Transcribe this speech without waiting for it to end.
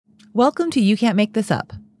Welcome to You Can't Make This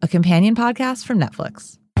Up, a companion podcast from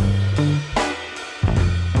Netflix.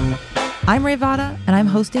 I'm Ray Vada, and I'm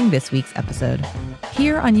hosting this week's episode.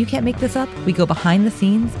 Here on You Can't Make This Up, we go behind the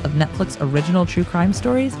scenes of Netflix original true crime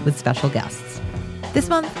stories with special guests. This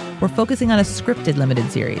month, we're focusing on a scripted limited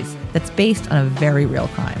series that's based on a very real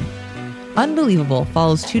crime. Unbelievable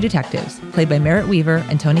follows two detectives, played by Merritt, Wever,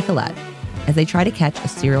 and Toni, Collette, as they try to catch a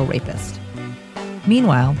serial rapist.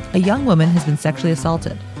 Meanwhile, a young woman has been sexually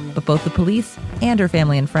assaulted, but both the police and her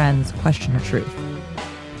family and friends question her truth.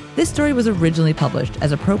 This story was originally published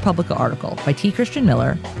as a ProPublica article by T. Christian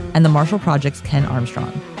Miller and the Marshall Project's Ken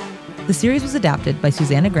Armstrong. The series was adapted by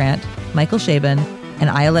Susannah Grant, Michael Chabon, and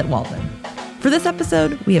Ayelet Waldman. For this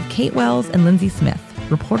episode, we have Kate Wells and Lindsey Smith,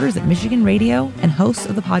 reporters at Michigan Radio and hosts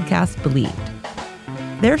of the podcast Believed.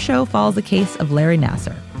 Their show follows the case of Larry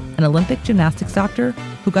Nassar, an Olympic gymnastics doctor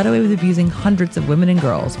who got away with abusing hundreds of women and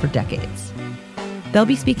girls for decades. They'll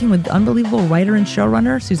be speaking with unbelievable writer and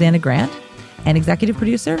showrunner Susannah Grant and executive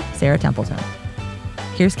producer Sarah Templeton.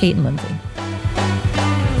 Here's Kate and Lindsey.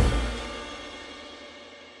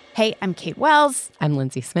 Hey, I'm Kate Wells. I'm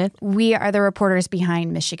Lindsey Smith. We are the reporters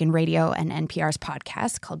behind Michigan Radio and NPR's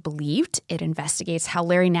podcast called Believed. It investigates how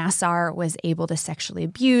Larry Nassar was able to sexually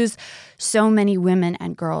abuse so many women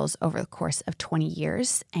and girls over the course of 20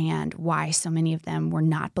 years and why so many of them were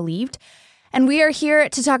not believed. And we are here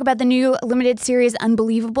to talk about the new limited series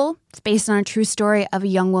Unbelievable. It's based on a true story of a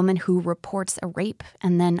young woman who reports a rape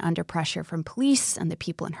and then, under pressure from police and the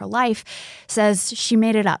people in her life, says she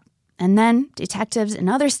made it up. And then detectives in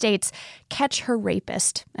other states catch her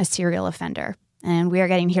rapist, a serial offender. And we are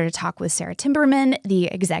getting here to talk with Sarah Timberman, the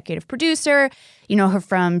executive producer. You know her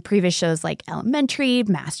from previous shows like Elementary,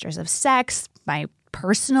 Masters of Sex, my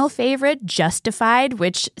personal favorite, Justified,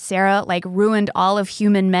 which Sarah ruined all of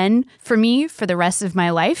human men for me for the rest of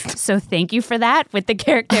my life. So thank you for that with the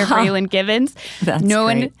character of Raylan Givens. No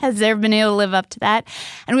one has ever been able to live up to that.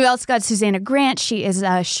 And we also got Susannah Grant. She is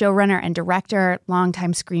a showrunner and director,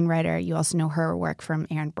 longtime screenwriter. You also know her work from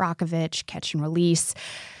Aaron Brockovich, Catch and Release.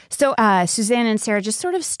 So Susannah and Sarah, just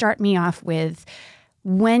sort of start me off with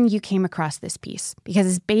when you came across this piece, because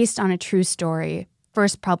it's based on a true story,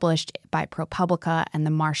 first published by ProPublica and the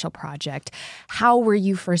Marshall Project. How were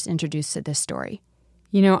you first introduced to this story?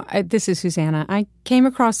 You know, this is Susannah. I came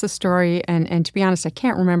across the story, and to be honest, I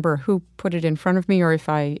can't remember who put it in front of me or if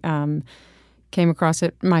I came across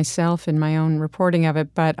it myself in my own reporting of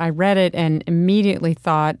it, but I read it and immediately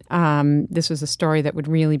thought this was a story that would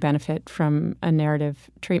really benefit from a narrative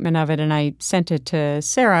treatment of it. And I sent it to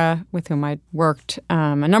Sarah, with whom I'd worked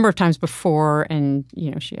a number of times before. And, you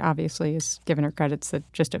know, she obviously has given her credits that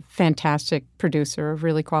just a fantastic producer of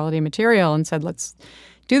really quality material, and said, let's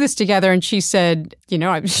do this together. And she said, you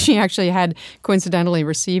know, she actually had coincidentally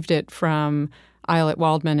received it from Ayelet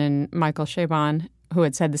Waldman and Michael Chabon, who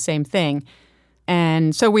had said the same thing.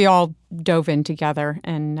 And so we all dove in together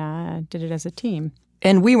and did it as a team.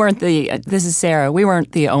 And we weren't this is Sarah, we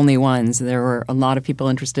weren't the only ones. There were a lot of people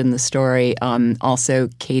interested in the story. Also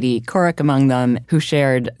Katie Couric among them, who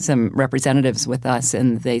shared some representatives with us.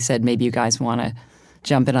 And they said, maybe you guys want to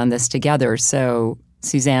jump in on this together. So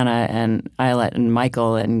Susannah and Ayelet and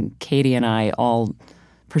Michael and Katie and I all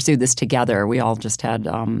pursued this together. We all just had,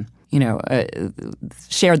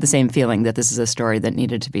 shared the same feeling that this is a story that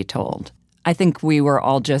needed to be told. I think we were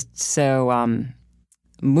all just so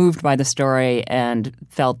moved by the story and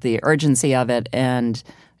felt the urgency of it, and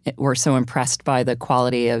were so impressed by the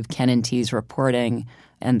quality of Ken and T's reporting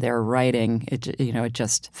and their writing. It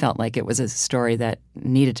just felt like it was a story that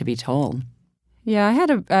needed to be told. Yeah, I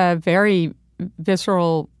had a very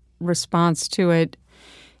visceral response to it.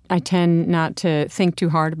 I tend not to think too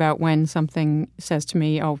hard about when something says to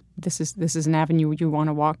me, oh, this is an avenue you want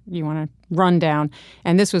to run down.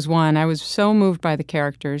 And this was one. I was so moved by the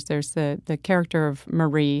characters. There's the character of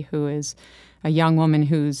Marie, who is a young woman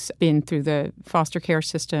who's been through the foster care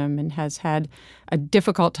system and has had a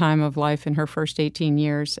difficult time of life in her first 18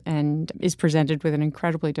 years and is presented with an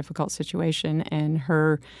incredibly difficult situation. And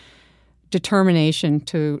her determination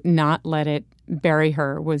to not let it bury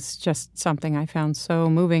her was just something I found so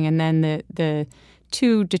moving. And then the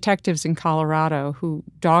two detectives in Colorado who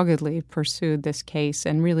doggedly pursued this case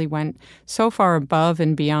and really went so far above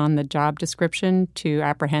and beyond the job description to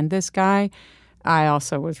apprehend this guy, I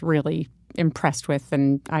also was really impressed with.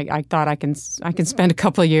 And I thought I can spend a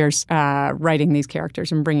couple of years writing these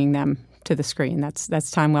characters and bringing them to the screen.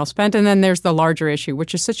 That's time well spent. And then there's the larger issue,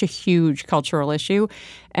 which is such a huge cultural issue.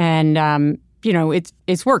 And,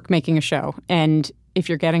 it's work making a show. And if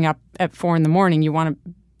you're getting up at 4 a.m, you want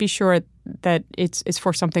to be sure that it's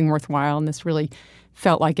for something worthwhile. And this really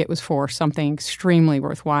felt like it was for something extremely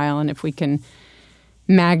worthwhile. And if we can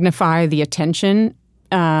magnify the attention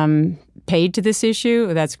paid to this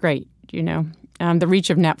issue, that's great, The reach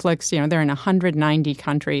of Netflix, they're in 190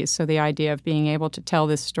 countries. So the idea of being able to tell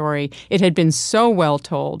this story, it had been so well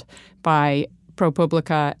told by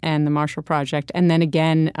ProPublica and the Marshall Project. And then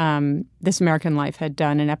again, This American Life had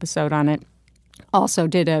done an episode on it. Also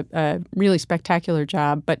did a really spectacular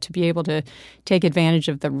job, but to be able to take advantage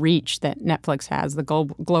of the reach that Netflix has, the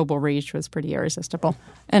global reach, was pretty irresistible.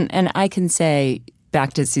 And I can say,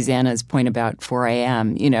 back to Susannah's point about 4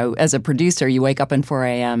 a.m., as a producer, you wake up at 4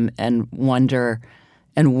 a.m. and wonder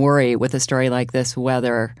and worry with a story like this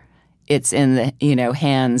whether it's in the,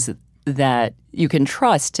 hands that you can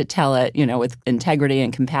trust to tell it, with integrity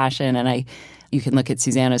and compassion. And you can look at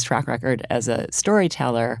Susannah's track record as a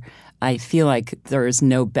storyteller. I feel like there is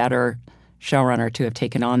no better showrunner to have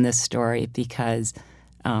taken on this story because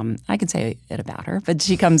I can say it about her, but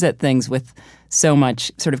she comes at things with so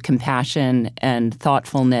much sort of compassion and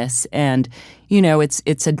thoughtfulness. And,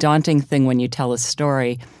 it's a daunting thing when you tell a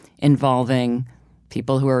story involving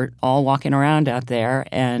people who are all walking around out there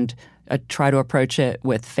and try to approach it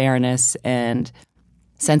with fairness and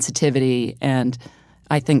sensitivity. And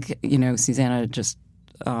I think, Susannah just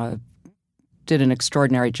did an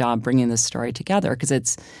extraordinary job bringing this story together because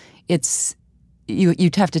it's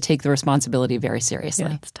you'd have to take the responsibility very seriously.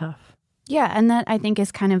 Yeah, it's tough. Yeah, and that I think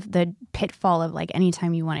is kind of the pitfall of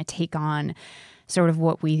anytime you want to take on sort of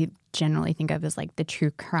what we generally think of as the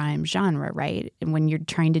true crime genre, right? And when you're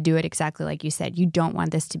trying to do it exactly like you said, you don't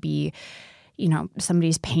want this to be,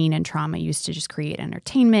 somebody's pain and trauma used to just create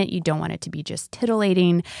entertainment. You don't want it to be just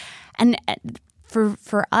titillating. And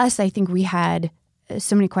for us, I think we had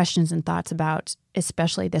so many questions and thoughts about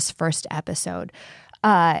especially this first episode.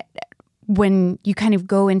 When you kind of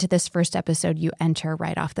go into this first episode, you enter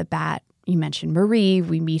right off the bat. You mentioned Marie.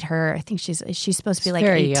 We meet her. I think she's supposed to be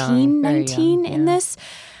 18, 19 in this.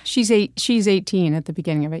 She's 18 at the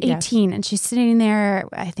beginning of it, 18, yes. And she's sitting there,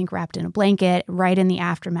 I think, wrapped in a blanket, right in the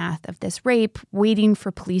aftermath of this rape, waiting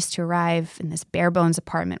for police to arrive in this bare-bones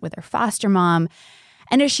apartment with her foster mom.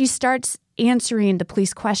 And as she starts answering the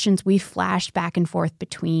police questions, we flashed back and forth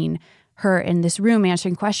between her in this room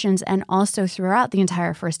answering questions and also throughout the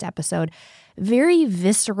entire first episode, very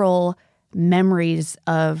visceral memories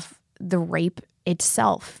of the rape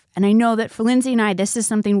itself. And I know that for Lindsey and I, this is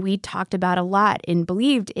something we talked about a lot in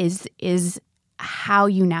Believed is how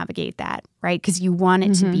you navigate that, right? Because you want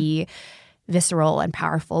it to be visceral and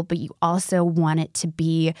powerful, but you also want it to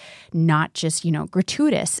be not just,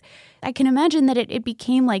 gratuitous. I can imagine that it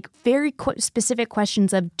became very specific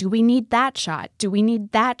questions of, do we need that shot? Do we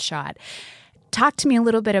need that shot? Talk to me a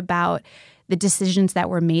little bit about the decisions that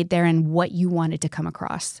were made there and what you wanted to come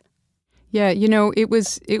across. Yeah, it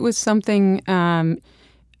was something. I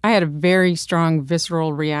had a very strong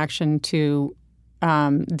visceral reaction to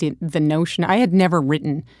the notion. I had never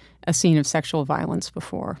written a scene of sexual violence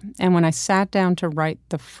before, and when I sat down to write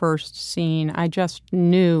the first scene, I just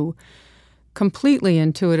knew completely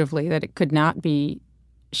intuitively that it could not be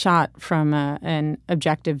shot from an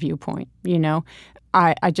objective viewpoint.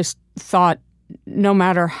 I just thought, no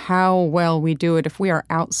matter how well we do it, if we are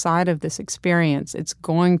outside of this experience, it's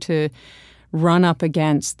going to run up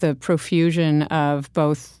against the profusion of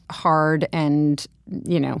both hard and,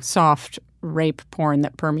 soft rape porn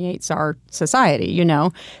that permeates our society,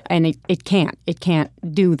 and it can't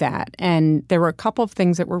do that. And there were a couple of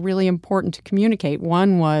things that were really important to communicate.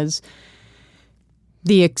 One was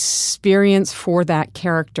the experience for that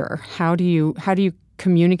character. How do you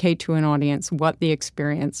communicate to an audience what the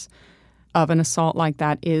experience of an assault like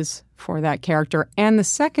that is for that character? And the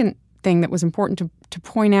second thing that was important to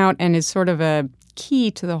point out and is sort of a key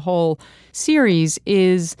to the whole series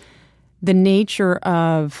is the nature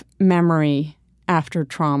of memory after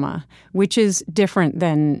trauma, which is different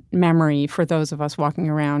than memory for those of us walking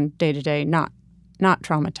around day to day, not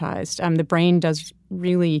traumatized. The brain does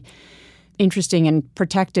really interesting and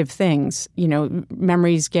protective things.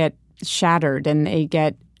 Memories get shattered and they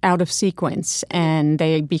get out of sequence and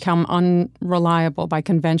they become unreliable by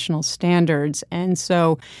conventional standards. And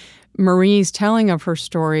so Marie's telling of her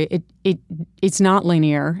story, it's not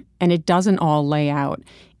linear and it doesn't all lay out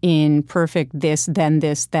in perfect this, then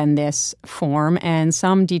this form. And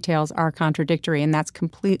some details are contradictory, and that's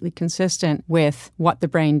completely consistent with what the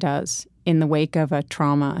brain does in the wake of a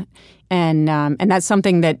trauma. And that's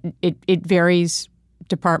something that it varies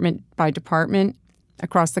department by department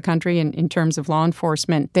across the country in terms of law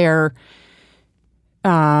enforcement. Their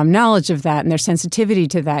knowledge of that and their sensitivity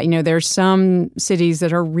to that. There's some cities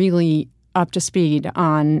that are really up to speed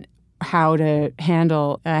on how to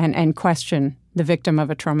handle and question the victim of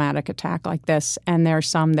a traumatic attack like this, and there are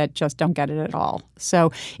some that just don't get it at all.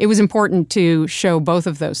 So it was important to show both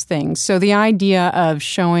of those things. So the idea of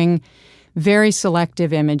showing very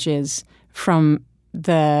selective images from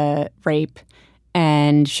the rape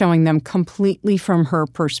and showing them completely from her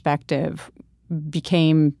perspective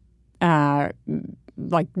became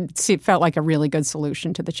it felt like a really good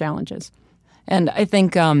solution to the challenges. And I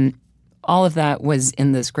think all of that was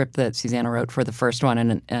in the script that Susannah wrote for the first one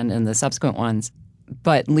and in the subsequent ones.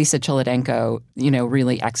 But Lisa Cholodenko,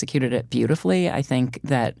 really executed it beautifully. I think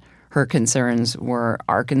that her concerns were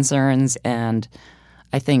our concerns, and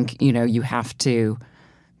I think, you have to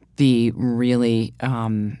be really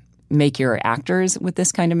make your actors with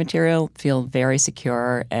this kind of material feel very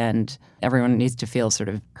secure, and everyone needs to feel sort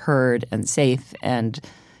of heard and safe, and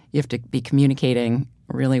you have to be communicating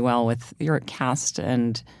really well with your cast,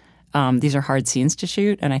 and these are hard scenes to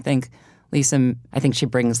shoot. And I think Lisa, she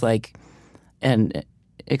brings like an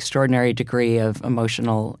extraordinary degree of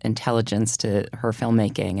emotional intelligence to her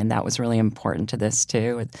filmmaking, and that was really important to this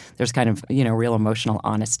too. There's kind of real emotional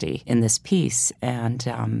honesty in this piece, and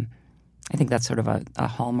I think that's sort of a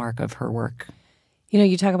hallmark of her work.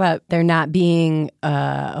 You talk about there not being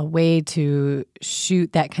a way to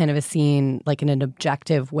shoot that kind of a scene like in an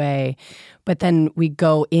objective way, but then we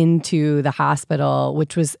go into the hospital,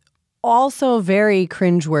 which was also very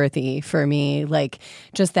cringeworthy for me, like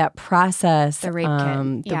just that process. The rape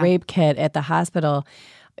kit. The rape kit at the hospital.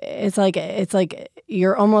 It's like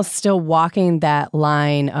you're almost still walking that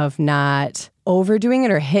line of not overdoing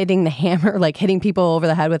it or hitting the hammer, like hitting people over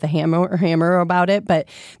the head with a hammer about it, but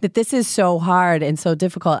that this is so hard and so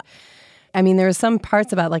difficult. I mean, there were some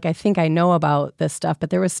parts about, like, I think I know about this stuff,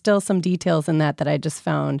 but there was still some details in that I just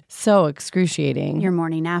found so excruciating. Your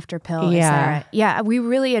morning after pill, yeah. Sarah. Yeah, we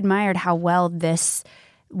really admired how well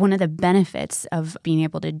one of the benefits of being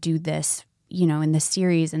able to do this, in the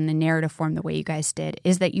series and the narrative form the way you guys did,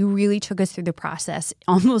 is that you really took us through the process,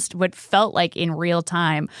 almost what felt like in real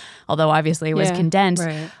time, although obviously it was condensed,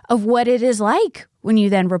 right, of what it is like when you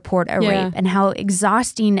then report a rape and how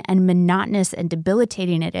exhausting and monotonous and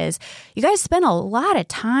debilitating it is. You guys spent a lot of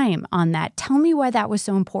time on that. Tell me why that was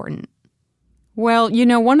so important. Well,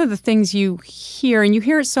 one of the things you hear, and you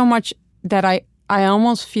hear it so much that I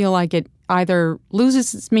almost feel like it either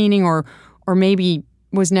loses its meaning or maybe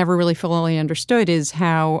was never really fully understood, is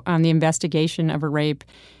how the investigation of a rape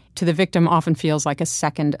to the victim often feels like a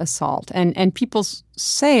second assault. And people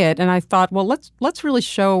say it, and I thought, well, let's really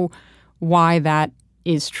show why that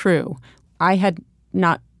is true. I had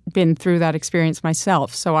not been through that experience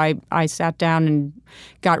myself, so I sat down and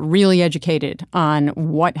got really educated on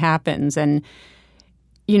what happens. And,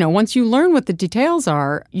 once you learn what the details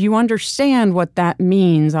are, you understand what that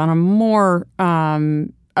means on a more,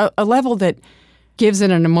 a level that gives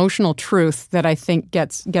it an emotional truth that I think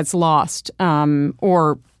gets lost,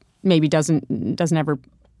 or maybe doesn't ever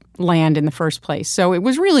land in the first place. So it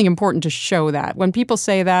was really important to show that. When people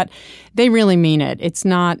say that, they really mean it. It's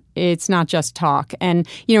not just talk. And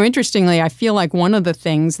interestingly, I feel like one of the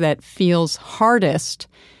things that feels hardest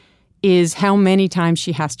is how many times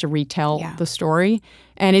she has to retell the story.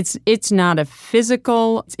 And it's not a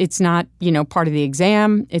physical, it's not, part of the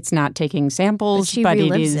exam, it's not taking samples. But she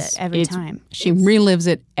relives it every time. She relives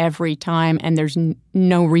it every time, and there's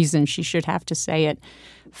no reason she should have to say it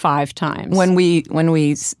 5 times. When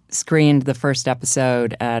we screened the first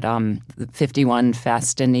episode at the 51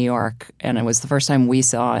 Fest in New York, and it was the first time we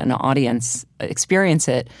saw an audience experience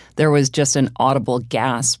it, there was just an audible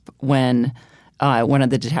gasp when one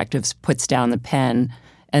of the detectives puts down the pen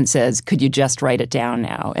and says, "Could you just write it down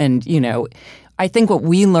now?" And, I think what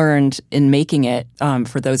we learned in making it,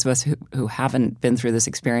 for those of us who haven't been through this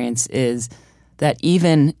experience, is that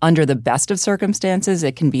even under the best of circumstances,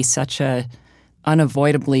 it can be such a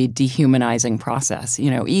unavoidably dehumanizing process.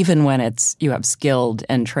 Even when you have skilled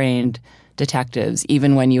and trained detectives,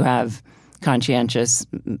 even when you have conscientious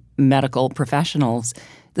medical professionals,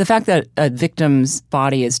 the fact that a victim's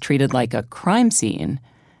body is treated like a crime scene,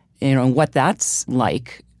 what that's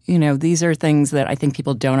like, these are things that I think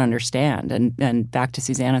people don't understand. And back to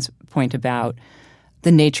Susannah's point about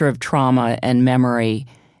the nature of trauma and memory,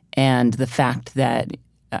 and the fact that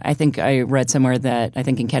I think I read somewhere that, I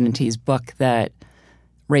think in Ken and T's book, that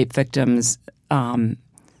rape victims,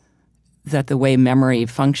 that the way memory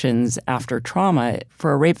functions after trauma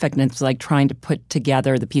for a rape victim, it's like trying to put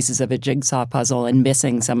together the pieces of a jigsaw puzzle and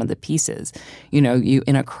missing some of the pieces. You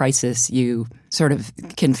in a crisis, you sort of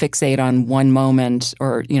can fixate on one moment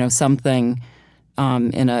or, something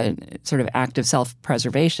in a sort of act of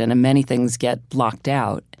self-preservation, and many things get blocked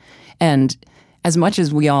out. And as much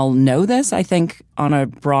as we all know this, I think on a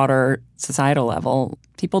broader societal level,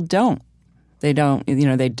 people don't. They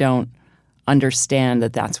don't understand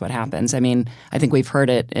that that's what happens. I mean, I think we've heard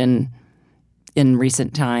it in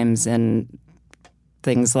recent times and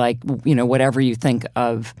things like, whatever you think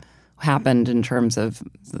of happened in terms of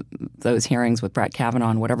those hearings with Brett Kavanaugh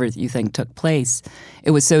and whatever you think took place. It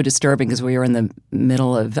was so disturbing because we were in the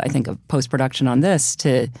middle of, I think, of post-production on this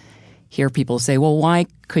to hear people say, well, why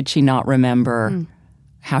could she not remember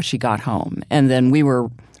how she got home? And then we were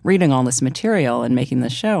reading all this material and making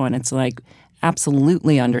this show, and it's like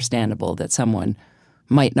absolutely understandable that someone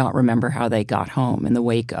might not remember how they got home in the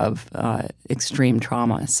wake of extreme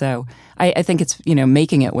trauma. So I think it's,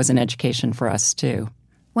 making it was an education for us too.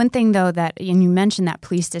 One thing, though, and you mentioned that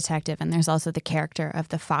police detective, and there's also the character of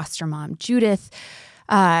the foster mom, Judith,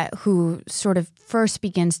 who sort of first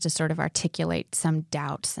begins to sort of articulate some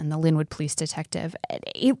doubts, and the Linwood police detective.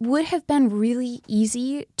 It would have been really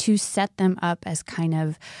easy to set them up as kind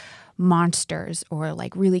of monsters or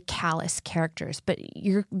like really callous characters. But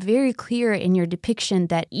you're very clear in your depiction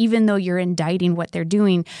that even though you're indicting what they're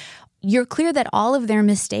doing, you're clear that all of their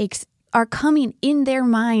mistakes are coming in their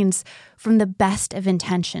minds from the best of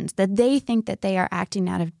intentions, that they think that they are acting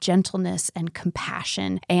out of gentleness and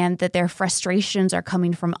compassion, and that their frustrations are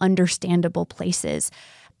coming from understandable places.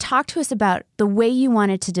 Talk to us about the way you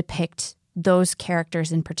wanted to depict those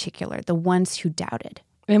characters in particular, the ones who doubted.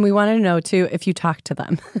 And we wanted to know, too, if you talked to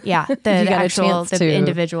them. Yeah, the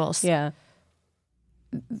individuals. Yeah.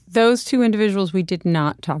 Those two individuals we did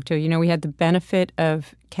not talk to. We had the benefit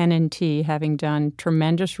of Ken and T having done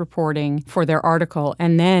tremendous reporting for their article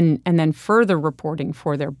and then further reporting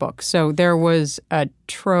for their book. So there was a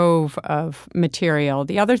trove of material.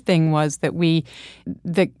 The other thing was that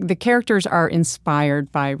the characters are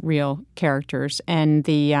inspired by real characters, and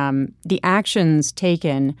the actions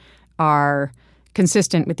taken are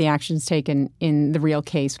consistent with the actions taken in the real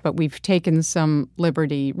case, but we've taken some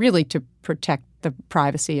liberty really to protect the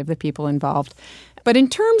privacy of the people involved. But in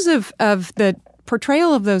terms of the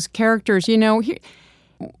portrayal of those characters,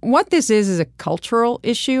 what this is a cultural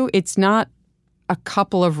issue. It's not a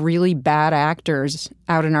couple of really bad actors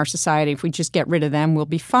out in our society. If we just get rid of them, we'll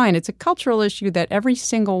be fine. It's a cultural issue that every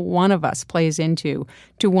single one of us plays into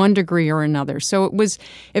to one degree or another. So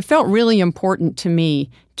it felt really important to me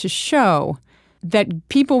to show that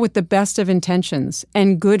people with the best of intentions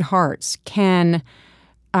and good hearts can,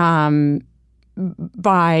 by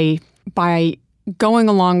going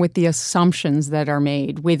along with the assumptions that are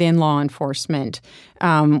made within law enforcement,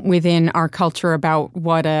 within our culture about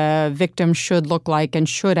what a victim should look like and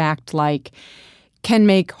should act like, can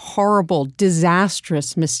make horrible,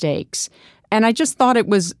 disastrous mistakes. And I just thought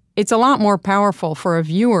it's a lot more powerful for a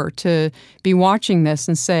viewer to be watching this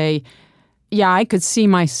and say, yeah, I could see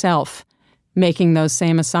myself making those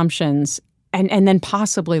same assumptions, and then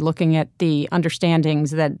possibly looking at the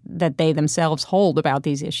understandings that they themselves hold about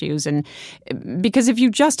these issues. And because if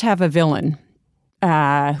you just have a villain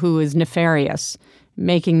who is nefarious,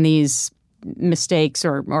 making these mistakes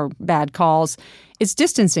or bad calls, it's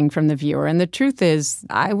distancing from the viewer. And the truth is,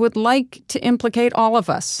 I would like to implicate all of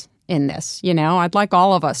us in this. I'd like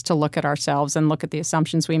all of us to look at ourselves and look at the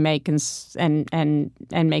assumptions we make and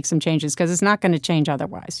make some changes, because it's not going to change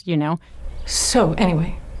otherwise. So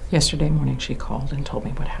anyway, yesterday morning she called and told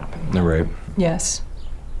me what happened. The rape? Yes.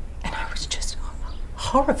 And I was just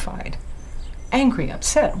horrified, angry,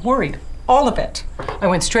 upset, worried, all of it. I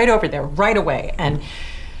went straight over there right away, and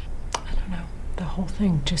I don't know, the whole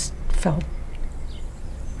thing just felt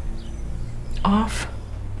off.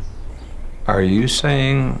 Are you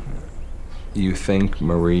saying you think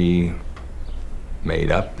Marie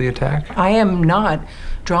made up the attack? I am not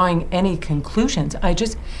drawing any conclusions.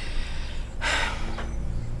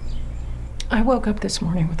 I woke up this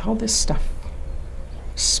morning with all this stuff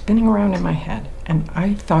spinning around in my head, and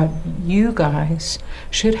I thought you guys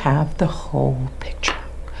should have the whole picture,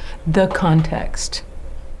 the context.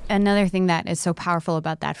 Another thing that is so powerful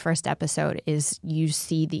about that first episode is you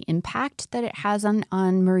see the impact that it has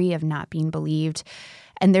on Marie of not being believed.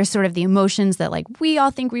 And there's sort of the emotions that we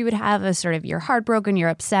all think we would have as sort of you're heartbroken, you're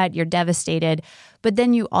upset, you're devastated. But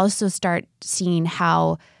then you also start seeing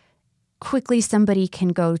how quickly somebody can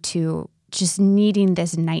go to just needing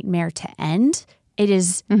this nightmare to end. It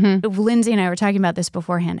is, Lindsey and I were talking about this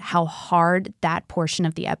beforehand, how hard that portion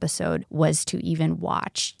of the episode was to even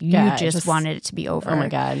watch. You just wanted it to be over. Oh my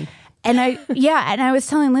God. And I was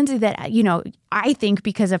telling Lindsey that, I think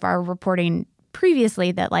because of our reporting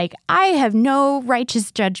previously that I have no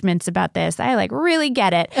righteous judgments about this. I really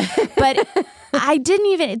get it. But I didn't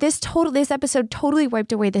even, this episode totally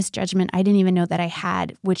wiped away this judgment I didn't even know that I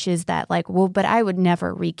had, which is that like, well, but I would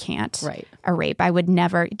never recant a rape. I would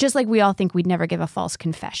never, just like we all think we'd never give a false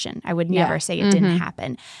confession. I would never say it didn't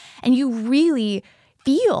happen. And you really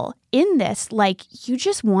feel in this like you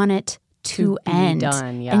just want it to end.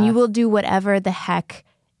 Done, and you will do whatever the heck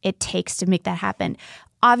it takes to make that happen.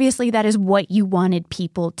 Obviously, that is what you wanted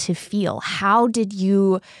people to feel. How did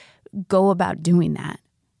you go about doing that?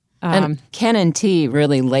 And Ken and T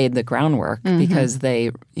really laid the groundwork because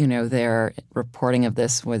they, their reporting of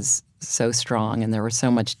this was so strong and there was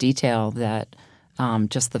so much detail that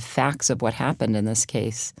just the facts of what happened in this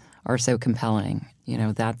case are so compelling.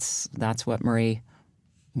 That's what Marie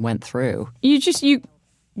went through.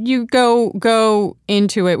 You go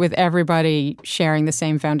into it with everybody sharing the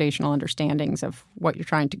same foundational understandings of what you're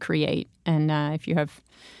trying to create. And if you have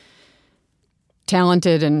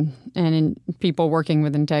talented and people working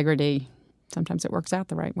with integrity, sometimes it works out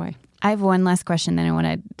the right way. I have one last question, then I want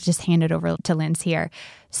to just hand it over to Lindsey here.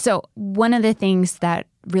 So one of the things that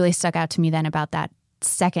really stuck out to me then about that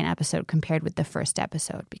second episode compared with the first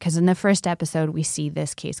episode, because in the first episode we see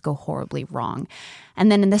this case go horribly wrong,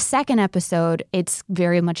 and then in the second episode it's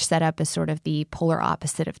very much set up as sort of the polar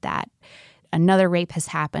opposite of that. Another rape has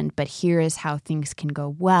happened, but here is how things can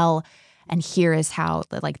go well, and here is how,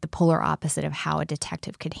 like, the polar opposite of how a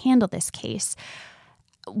detective could handle this case.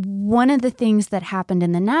 One of the things that happened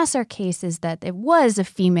in the Nassar case is that it was a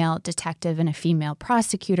female detective and a female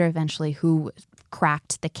prosecutor eventually who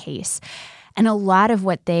cracked the case. And a lot of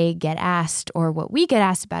what they get asked, or what we get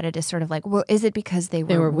asked about it, is sort of like, well, is it because they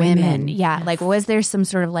were women? Yeah, like, was there some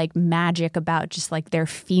sort of like magic about just like their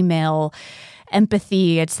female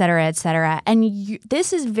empathy, et cetera, et cetera? And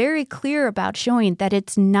this is very clear about showing that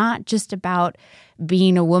it's not just about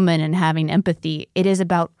being a woman and having empathy. It is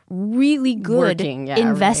about really good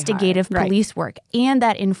investigative police work and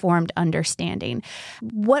that informed understanding.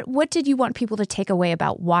 What did you want people to take away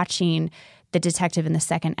about watching the detective in the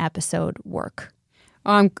second episode work?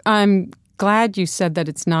 I'm glad you said that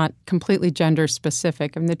it's not completely gender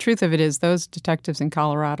specific. I mean, the truth of it is those detectives in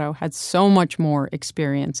Colorado had so much more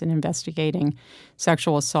experience in investigating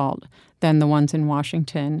sexual assault than the ones in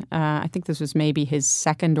Washington. I think this was maybe his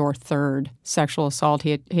second or third sexual assault.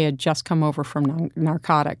 He had just come over from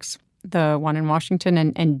narcotics, the one in Washington,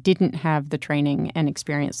 and didn't have the training and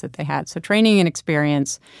experience that they had. So training and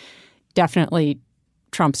experience definitely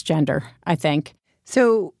trumps gender, I think.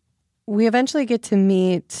 So we eventually get to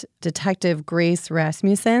meet Detective Grace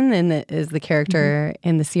Rasmussen, and is the character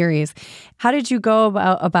in the series. How did you go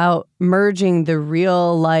about merging the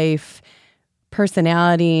real life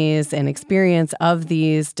personalities and experience of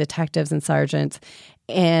these detectives and sergeants?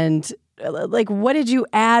 And like, what did you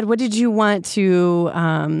add? What did you want to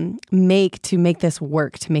make this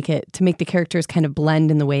work, to make the characters kind of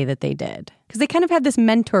blend in the way that they did? Because they kind of had this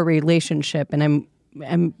mentor relationship, and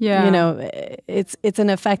it's an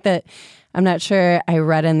effect that I'm not sure I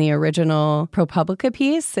read in the original ProPublica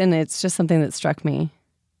piece, and it's just something that struck me.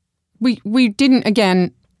 We didn't,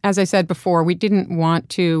 again, as I said before, we didn't want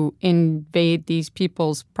to invade these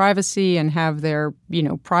people's privacy and have their,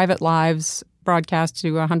 private lives broadcast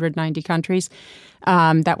to 190 countries.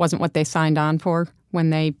 That wasn't what they signed on for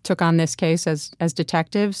when they took on this case as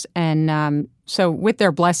detectives. And so with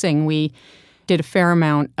their blessing, we did a fair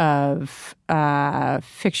amount of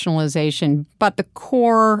fictionalization, but the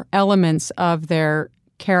core elements of their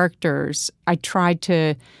characters I tried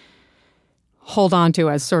to hold on to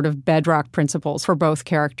as sort of bedrock principles for both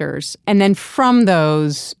characters. And then from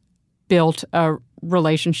those built a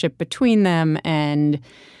relationship between them and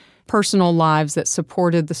personal lives that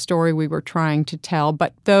supported the story we were trying to tell.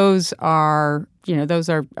 But those are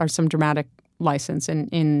some dramatic license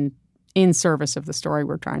in service of the story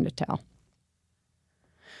we're trying to tell.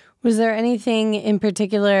 Was there anything in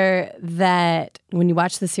particular that, when you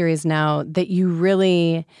watch the series now, that you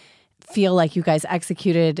really feel like you guys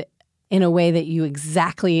executed in a way that you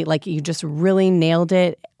exactly, like, you just really nailed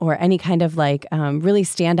it, or any kind of like really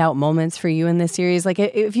standout moments for you in this series? Like,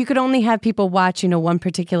 if you could only have people watch, one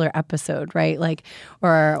particular episode, right? Like,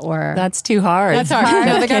 or that's too hard. That's hard.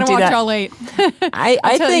 No, they got to watch all 8.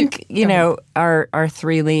 I think our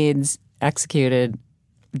 3 leads executed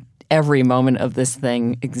every moment of this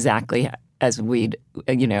thing exactly as we'd,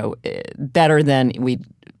 better than we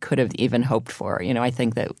could have even hoped for. I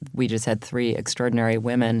think that we just had 3 extraordinary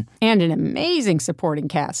women. And an amazing supporting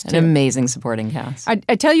cast, too. An amazing supporting cast. I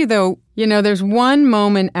tell you, though, there's one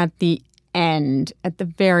moment at the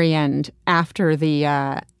very end, after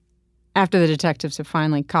the detectives have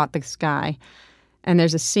finally caught this guy, and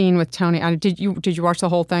there's a scene with Toni. Did you watch the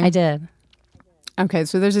whole thing? I did. Okay,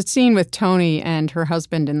 so there's a scene with Toni and her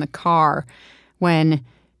husband in the car when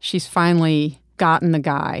she's finally gotten the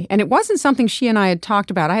guy. And it wasn't something she and I had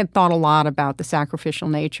talked about. I had thought a lot about the sacrificial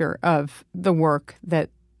nature of the work that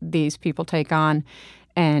these people take on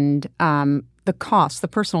and the cost, the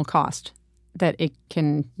personal cost that it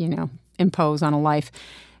can, impose on a life.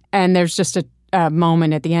 And there's just a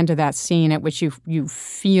moment at the end of that scene at which you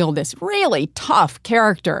feel this really tough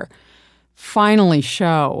character finally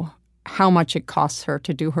show how much it costs her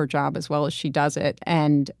to do her job as well as she does it.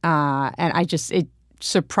 And it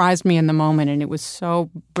surprised me in the moment, and it was so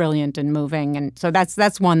brilliant and moving. And so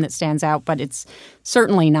that's one that stands out, but it's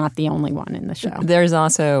certainly not the only one in the show. There's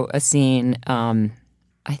also a scene,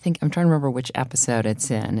 I think, I'm trying to remember which episode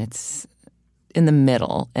it's in. It's in the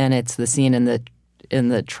middle, and it's the scene in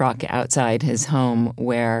the truck outside his home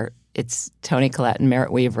where it's Toni Collette and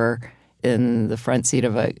Merritt Wever in the front seat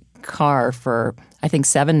of a car for, I think,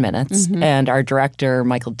 7 minutes. Mm-hmm. And our director,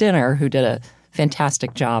 Michael Dinner, who did a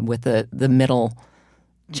fantastic job with the middle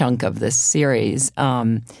chunk of this series,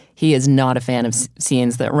 he is not a fan of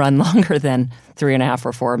scenes that run longer than 3.5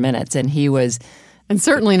 or 4 minutes. And he was... And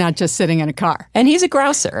certainly not just sitting in a car. And he's a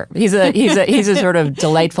grouser. He's a sort of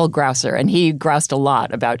delightful grouser. And he groused a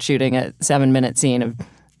lot about shooting a 7-minute scene of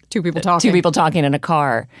two people talking in a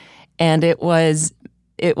car. And it was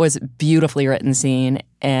beautifully written scene,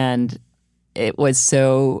 and it was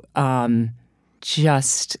so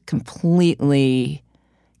just completely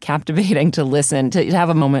captivating to listen, to have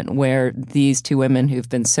a moment where these two women who've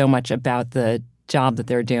been so much about the job that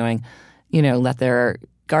they're doing, let their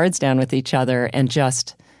guards down with each other and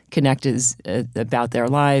just connect about their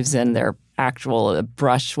lives and their actual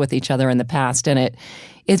brush with each other in the past. And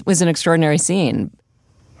it was an extraordinary scene.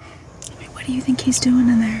 What do you think he's doing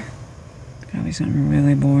in there? Probably something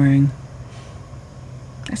really boring.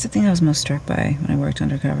 That's the thing I was most struck by when I worked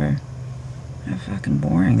undercover. How fucking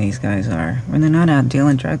boring these guys are. When they're not out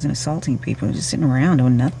dealing drugs and assaulting people, just sitting around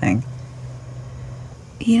doing nothing.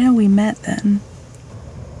 We met then.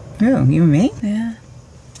 Who, you and me? Yeah.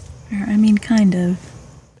 I mean, kind of.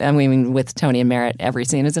 I mean, with Toni and Merritt, every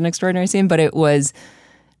scene is an extraordinary scene, but it was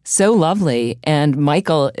so lovely. And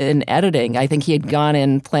Michael, in editing, I think he had gone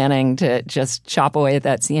in planning to just chop away at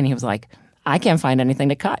that scene. He was like, I can't find anything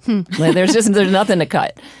to cut. There's nothing to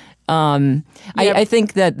cut. Yep. I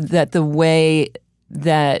think that the way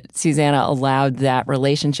that Susannah allowed that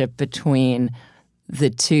relationship between the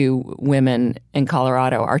two women in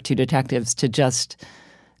Colorado, our two detectives, to just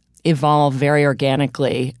evolve very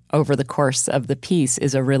organically over the course of the piece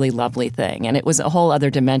is a really lovely thing. And it was a whole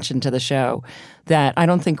other dimension to the show that I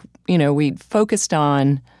don't think, we focused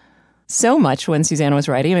on so much when Susannah was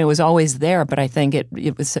writing. I mean, it was always there, but I think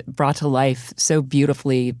it was brought to life so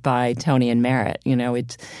beautifully by Toni and Merritt.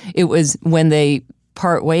 It was when they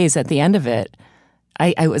part ways at the end of it,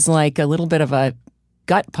 I was like a little bit of a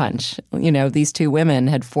gut punch. These two women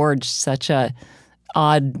had forged such a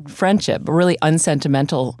odd friendship, a really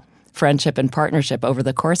unsentimental friendship and partnership over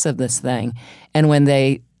the course of this thing. And when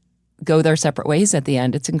they go their separate ways at the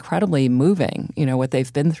end, it's incredibly moving, what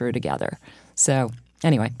they've been through together. So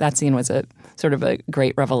anyway, that scene was a sort of a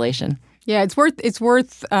great revelation. Yeah, it's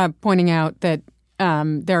worth pointing out that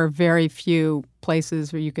there are very few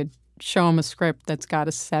places where you could show them a script that's got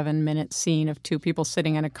a 7-minute scene of two people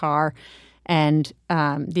sitting in a car, and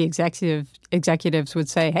the executives would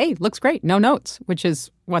say, "Hey, looks great, no notes," which is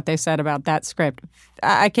what they said about that script.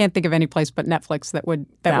 I can't think of any place but Netflix that would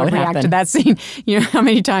react happen to that scene. How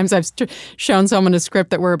many times I've shown someone a script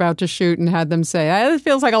that we're about to shoot and had them say, "It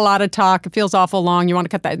feels like a lot of talk. It feels awful long. You want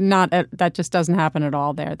to cut that?" That just doesn't happen at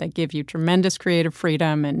all there. They give you tremendous creative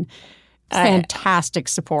freedom and fantastic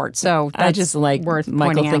support. So that's I just like worth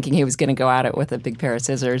Michael thinking he was going to go at it with a big pair of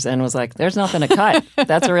scissors and was like, "There's nothing to cut."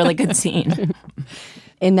 That's a really good scene.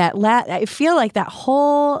 In that I feel like that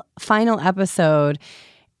whole final episode,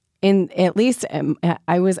 at least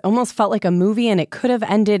I was almost felt like a movie, and it could have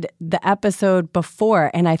ended the episode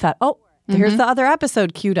before. And I thought, here's the other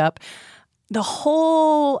episode queued up. The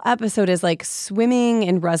whole episode is like swimming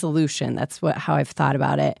in resolution. That's how I've thought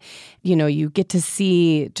about it. You get to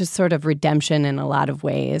see just sort of redemption in a lot of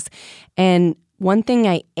ways. And one thing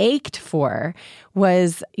I ached for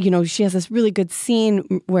was, she has this really good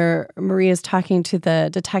scene where Maria's talking to the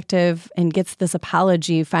detective and gets this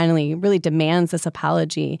apology, finally really demands this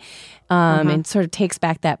apology, and sort of takes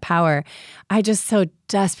back that power. I just so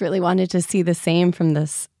desperately wanted to see the same from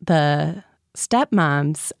the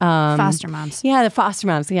stepmoms. Foster moms. Yeah, the foster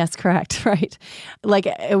moms. Yes, correct. Right. Like,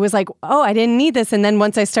 it was like, I didn't need this. And then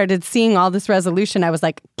once I started seeing all this resolution, I was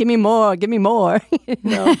like, give me more, give me more.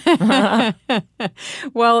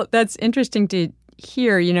 Well, that's interesting to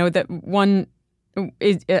hear, that one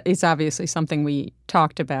it's obviously something we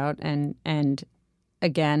talked about, and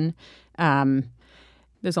again,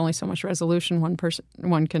 there's only so much resolution one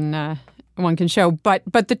can show.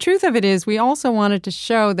 But the truth of it is, we also wanted to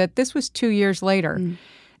show that this was 2 years later,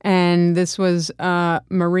 and this was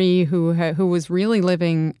Marie who was really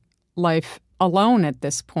living life alone at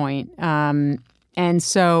this point, and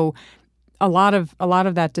so a lot of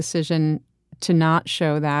that decision to not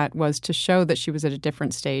show that was to show that she was at a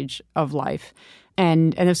different stage of life.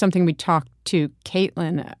 And it's something we talked to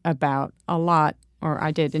Kaitlyn about a lot, or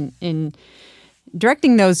I did in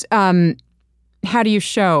directing those. How do you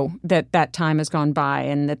show that time has gone by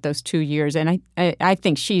and that those 2 years? And I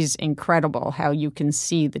think she's incredible how you can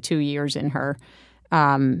see the 2 years in her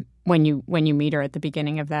when you meet her at the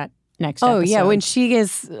beginning of that next episode. Oh, yeah, when she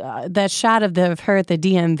is that shot of her at the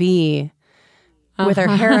DMV with her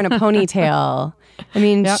hair in a ponytail. I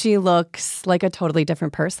mean, she looks like a totally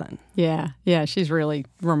different person. Yeah, she's really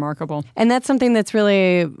remarkable. And that's something that's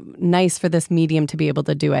really nice for this medium to be able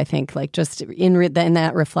to do, I think, like just in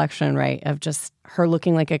that reflection, right, of just her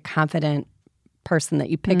looking like a confident person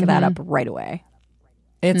that you pick that up right away.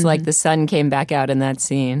 It's like the sun came back out in that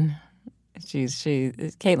scene.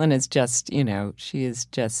 Kaitlyn is just, she is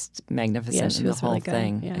just magnificent in the whole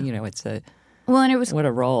thing. Yeah. It's a... Well, and what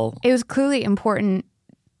a role. It was clearly important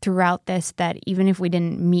throughout this that even if we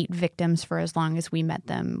didn't meet victims for as long as we met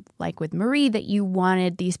them, like with Marie, that you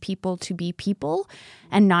wanted these people to be people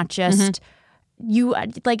and not just you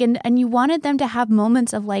and you wanted them to have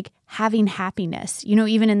moments of like having happiness.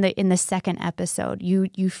 Even in the second episode,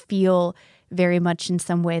 you feel very much in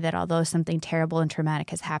some way that although something terrible and traumatic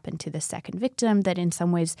has happened to the second victim, that in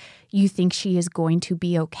some ways you think she is going to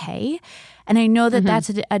be okay. And I know that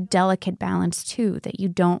that's a delicate balance too, that you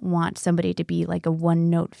don't want somebody to be like a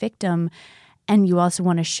one-note victim and you also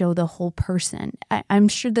want to show the whole person. I'm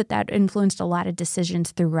sure that influenced a lot of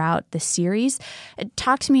decisions throughout the series.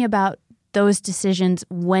 Talk to me about those decisions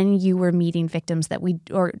when you were meeting victims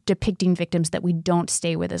or depicting victims that we don't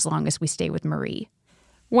stay with as long as we stay with Marie.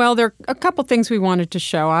 Well, there are a couple things we wanted to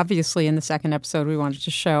show. Obviously, in the second episode, we wanted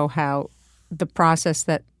to show how the process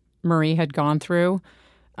that Marie had gone through,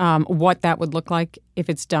 what that would look like if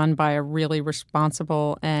it's done by a really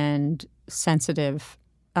responsible and sensitive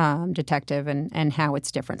detective, and how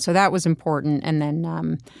it's different. So that was important. And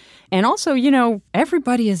then, and also,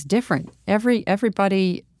 everybody is different.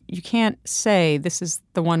 Everybody, you can't say this is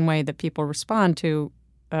the one way that people respond to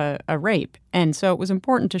a rape. And so it was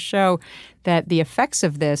important to show that the effects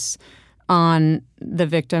of this on the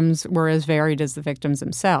victims were as varied as the victims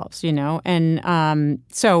themselves, And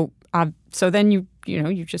so then you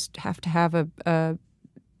just have to have a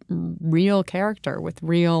real character with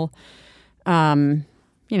real,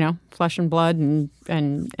 flesh and blood and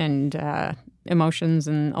emotions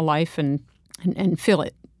and a life and fill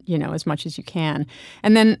it, as much as you can.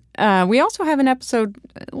 And then we also have an episode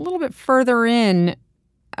a little bit further in.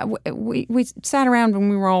 We sat around when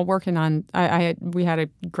we were all working on. We had a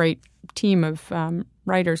great team of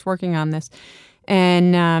writers working on this,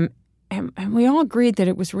 and we all agreed that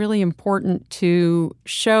it was really important to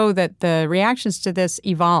show that the reactions to this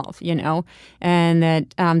evolve, and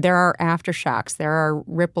that there are aftershocks, there are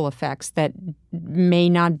ripple effects that may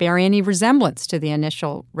not bear any resemblance to the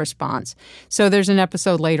initial response. So there's an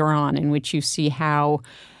episode later on in which you see how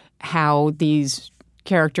these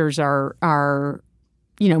characters are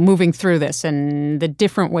moving through this and the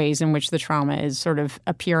different ways in which the trauma is sort of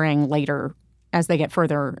appearing later as they get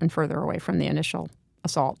further and further away from the initial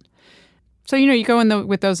assault. So, you go in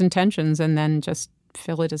with those intentions and then just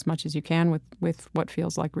fill it as much as you can with what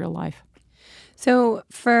feels like real life. So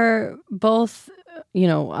for both,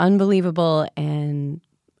 Unbelievable and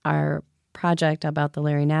our project about the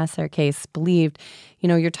Larry Nassar case, Believed,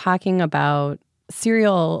 you're talking about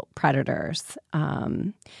serial predators,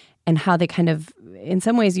 and how they kind of, in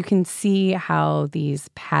some ways, you can see how these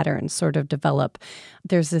patterns sort of develop.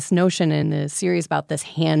 There's this notion in the series about this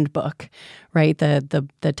handbook, right?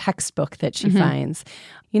 The textbook that she finds.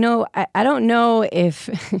 I don't know if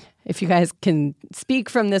you guys can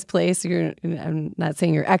speak from this place. I'm not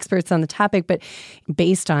saying you're experts on the topic, but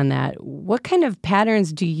based on that, what kind of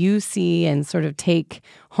patterns do you see and sort of take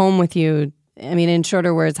home with you? I mean, in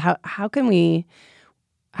shorter words, how can we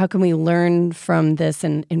learn from this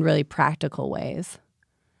in really practical ways?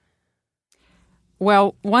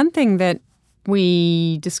 Well, one thing that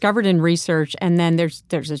we discovered in research, and then there's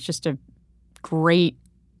just a great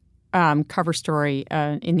cover story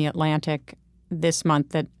in The Atlantic this month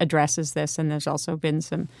that addresses this, and there's also been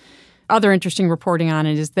some other interesting reporting on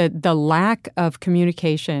it, is that the lack of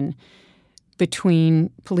communication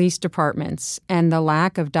between police departments and the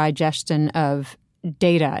lack of digestion of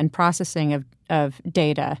data and processing of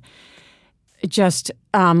data just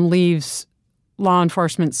leaves law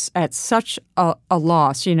enforcement at such a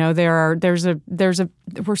loss. You know, there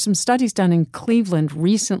were some studies done in Cleveland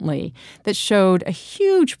recently that showed a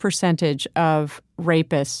huge percentage of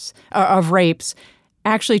rapes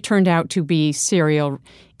actually turned out to be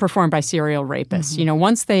performed by serial rapists. You know,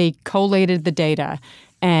 once they collated the data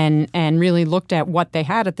and really looked at what they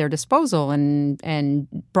had at their disposal and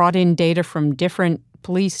brought in data from different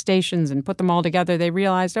police stations and put them all together, they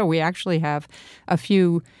realized, we actually have a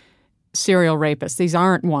few serial rapists. These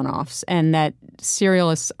aren't one-offs, and that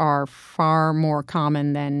serialists are far more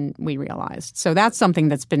common than we realized. So that's something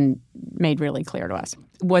that's been made really clear to us.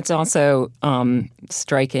 What's also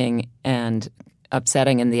striking and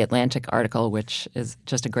upsetting in the Atlantic article, which is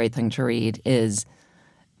just a great thing to read, is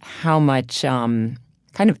how much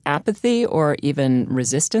kind of apathy or even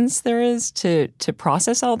resistance there is to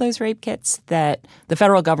process all those rape kits, that the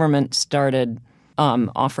federal government started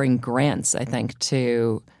offering grants, I think,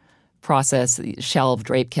 to process shelved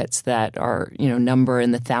rape kits that are, number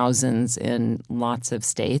in the thousands in lots of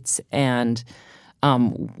states. And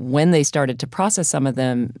when they started to process some of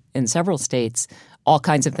them in several states, all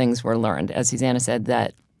kinds of things were learned. As Susannah said,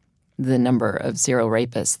 that the number of serial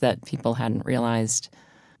rapists that people hadn't realized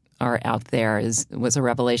are out there was a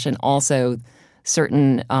revelation. Also,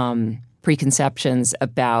 certain preconceptions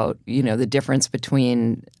about, the difference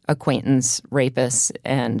between acquaintance rapists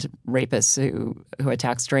and rapists who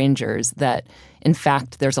attack strangers, that in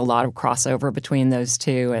fact there's a lot of crossover between those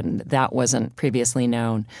two, and that wasn't previously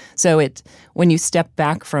known. So when you step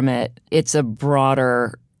back from it, it's a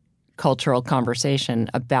broader cultural conversation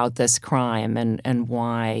about this crime and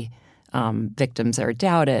why victims are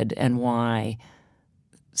doubted and why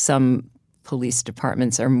some police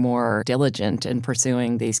departments are more diligent in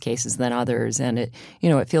pursuing these cases than others. And it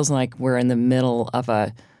feels like we're in the middle of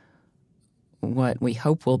what we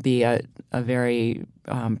hope will be a very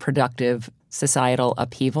productive societal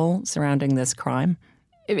upheaval surrounding this crime.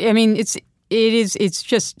 I mean, it's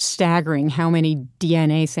just staggering how many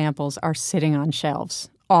DNA samples are sitting on shelves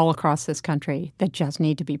all across this country that just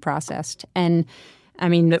need to be processed. And I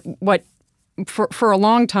mean, for a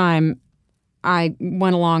long time, I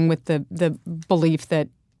went along with the belief that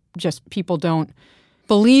just people don't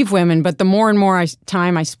believe women. But the more and more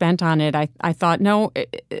time I spent on it, I thought, no,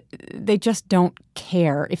 they just don't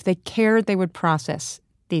care. If they cared, they would process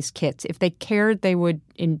these kits. If they cared, they would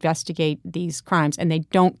investigate these crimes, and they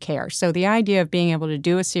don't care. So the idea of being able to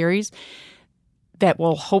do a series that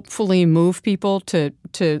will hopefully move people to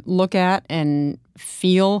look at and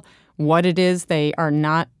feel what it is they are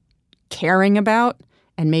not caring about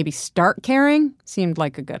and maybe start caring seemed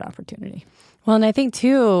like a good opportunity. Well, and I think,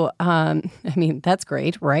 too, that's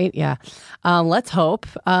great, right? Yeah. Let's hope.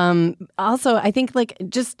 Also, I think,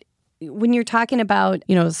 just when you're talking about,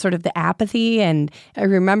 sort of the apathy, and I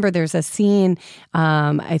remember there's a scene,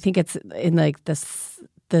 I think it's in,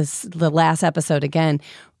 the last episode again,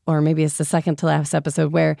 or maybe it's the second to last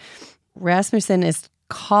episode, where Rasmussen is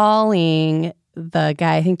calling the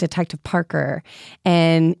guy, I think Detective Parker,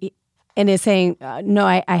 and is saying, no,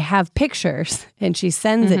 I have pictures, and she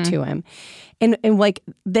sends it to him. And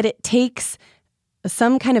that it takes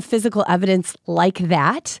some kind of physical evidence like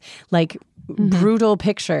that, brutal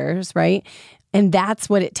pictures, right? And that's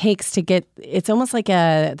what it takes to get, it's almost like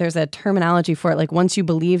there's a terminology for it. Once you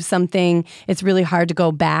believe something, it's really hard to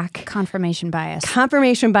go back. Confirmation bias.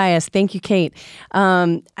 Confirmation bias. Thank you, Kate.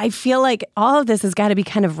 I feel like all of this has got to be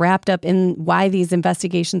kind of wrapped up in why these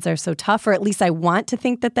investigations are so tough, or at least I want to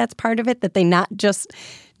think that that's part of it, that they not just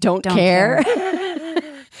don't care.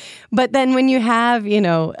 But then when you have,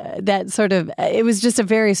 that sort of, it was just a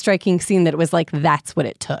very striking scene that it was that's what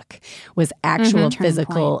it took, was actual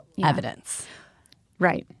physical evidence.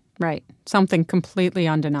 Right. Something completely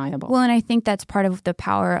undeniable. Well, and I think that's part of the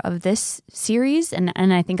power of this series. And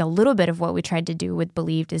I think a little bit of what we tried to do with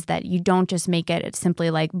Believed is that you don't just make it simply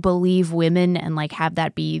believe women and have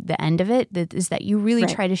that be the end of it. That is that you really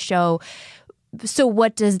try to show, so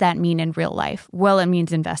what does that mean in real life? Well, it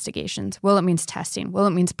means investigations. Well, it means testing. Well,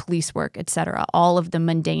 it means police work, et cetera. All of the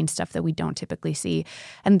mundane stuff that we don't typically see.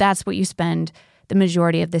 And that's what you spend the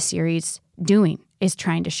majority of the series doing, is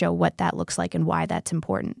trying to show what that looks like and why that's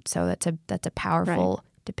important. So that's a powerful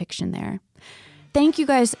depiction there. Thank you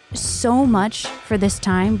guys so much for this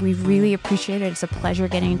time. We really appreciate it. It's a pleasure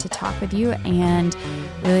getting to talk with you, and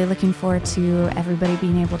really looking forward to everybody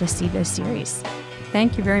being able to see this series.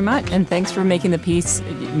 Thank you very much. And thanks for making your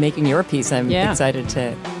piece. I'm excited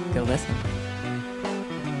to go listen.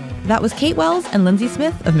 That was Kate Wells and Lindsey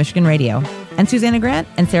Smith of Michigan Radio, and Susannah Grant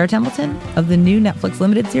and Sarah Templeton of the new Netflix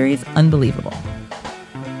limited series, Unbelievable.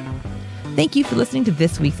 Thank you for listening to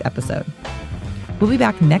this week's episode. We'll be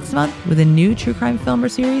back next month with a new true crime film or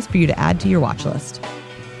series for you to add to your watch list.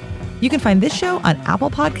 You can find this show on Apple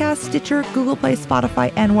Podcasts, Stitcher, Google Play,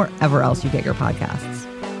 Spotify, and wherever else you get your podcasts.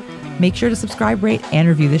 Make sure to subscribe, rate, and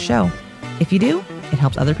review the show. If you do, it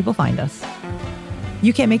helps other people find us.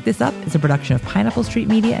 You Can't Make This Up is a production of Pineapple Street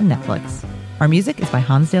Media and Netflix. Our music is by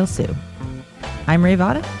Hansdale Sue. I'm Ray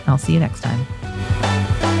Vada, and I'll see you next time.